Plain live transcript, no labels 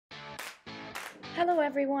Hello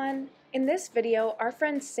everyone! In this video, our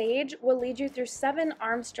friend Sage will lead you through 7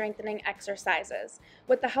 arm strengthening exercises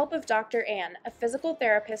with the help of Dr. Ann, a physical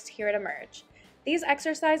therapist here at Emerge. These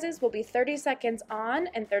exercises will be 30 seconds on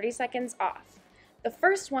and 30 seconds off. The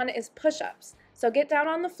first one is push-ups, so get down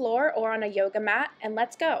on the floor or on a yoga mat and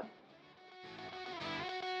let's go!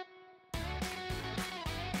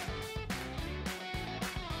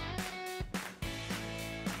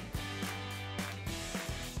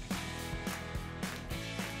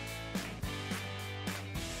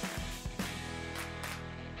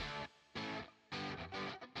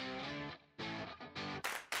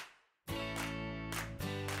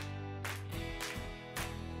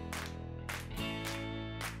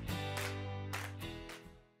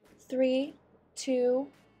 Three, two,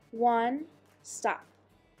 one, stop.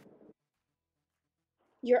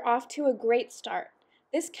 You're off to a great start.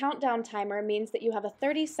 This countdown timer means that you have a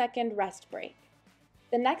 30-second rest break.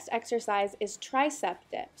 The next exercise is tricep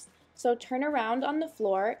dips. So turn around on the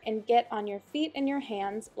floor and get on your feet and your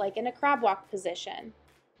hands like in a crab walk position.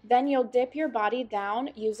 Then you'll dip your body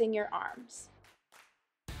down using your arms.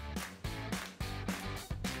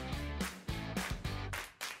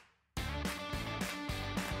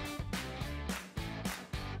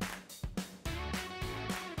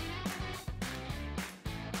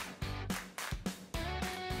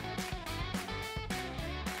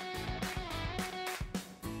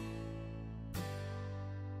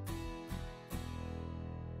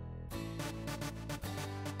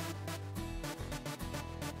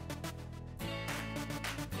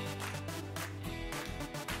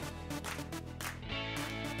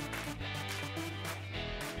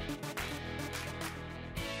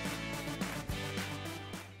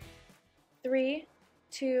 Three,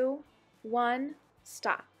 two, one,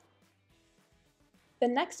 stop. The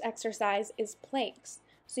next exercise is planks.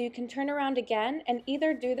 So you can turn around again and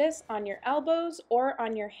either do this on your elbows or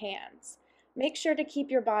on your hands. Make sure to keep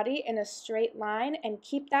your body in a straight line and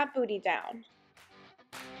keep that booty down.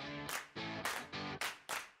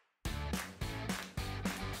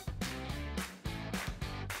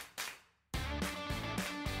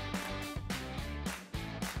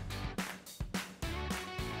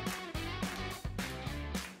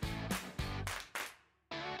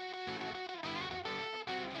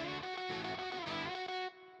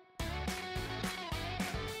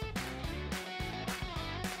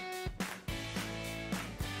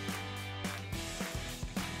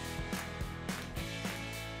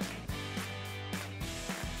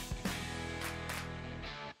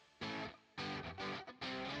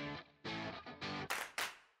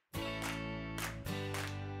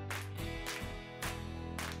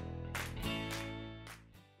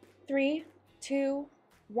 Three, two,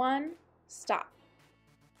 one, stop.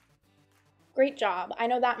 Great job. I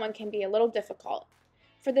know that one can be a little difficult.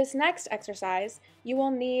 For this next exercise, you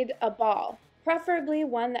will need a ball, preferably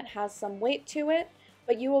one that has some weight to it,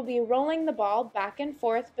 but you will be rolling the ball back and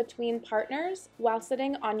forth between partners while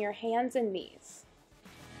sitting on your hands and knees.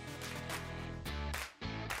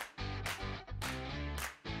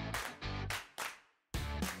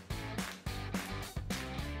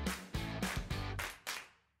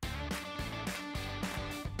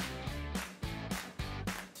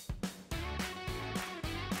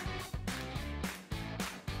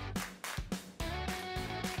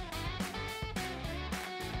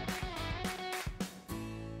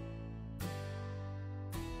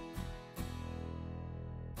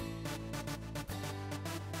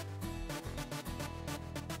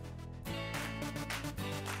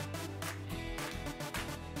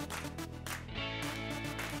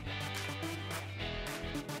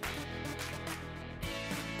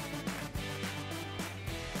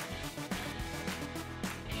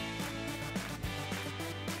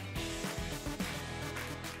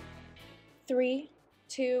 Three,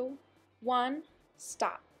 two, one,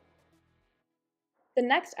 stop. The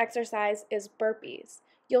next exercise is burpees.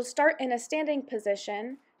 You'll start in a standing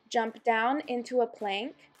position, jump down into a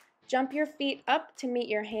plank, jump your feet up to meet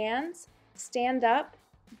your hands, stand up,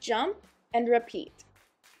 jump, and repeat.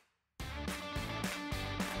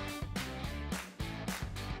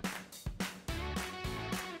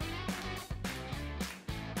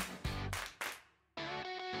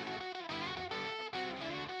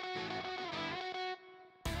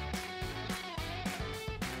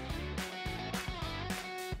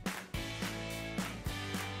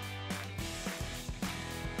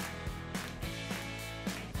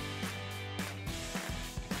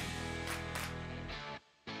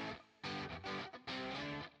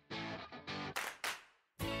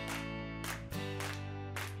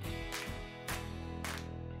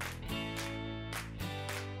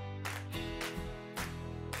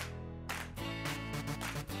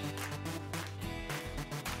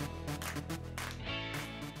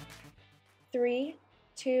 3,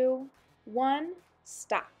 2, 1,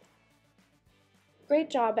 stop. Great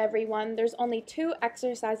job, everyone. There's only 2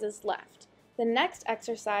 exercises left. The next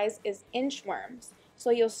exercise is inchworms. So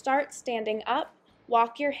you'll start standing up,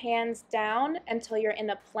 walk your hands down until you're in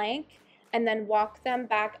a plank, and then walk them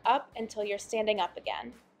back up until you're standing up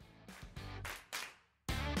again.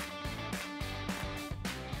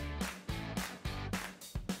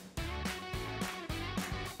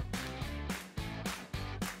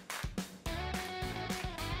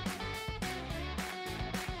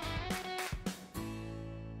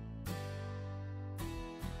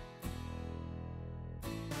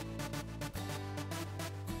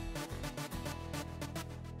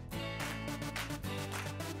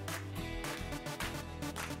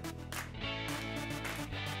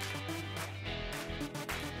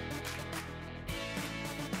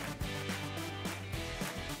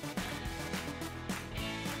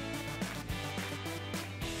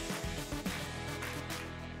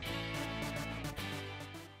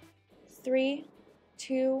 Three,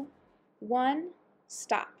 2, 1,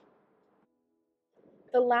 stop.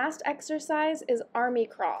 The last exercise is army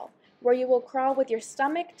crawl, where you will crawl with your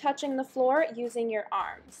stomach touching the floor using your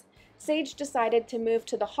arms. Sage decided to move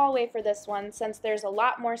to the hallway for this one since there's a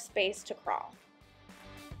lot more space to crawl.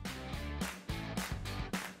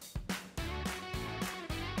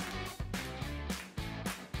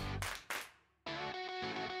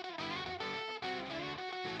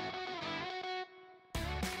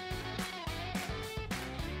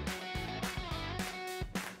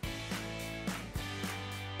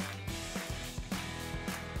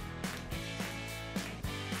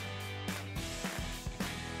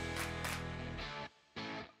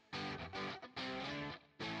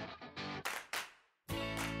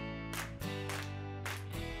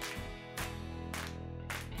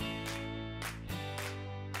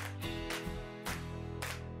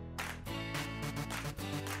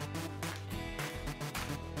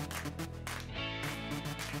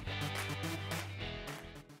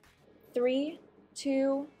 Three,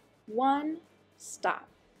 2, 1, stop.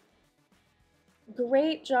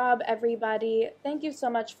 Great job, everybody. Thank you so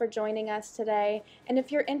much for joining us today. And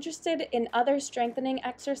if you're interested in other strengthening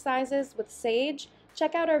exercises with Sage,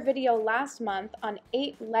 check out our video last month on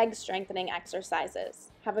 8 leg strengthening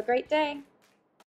exercises. Have a great day.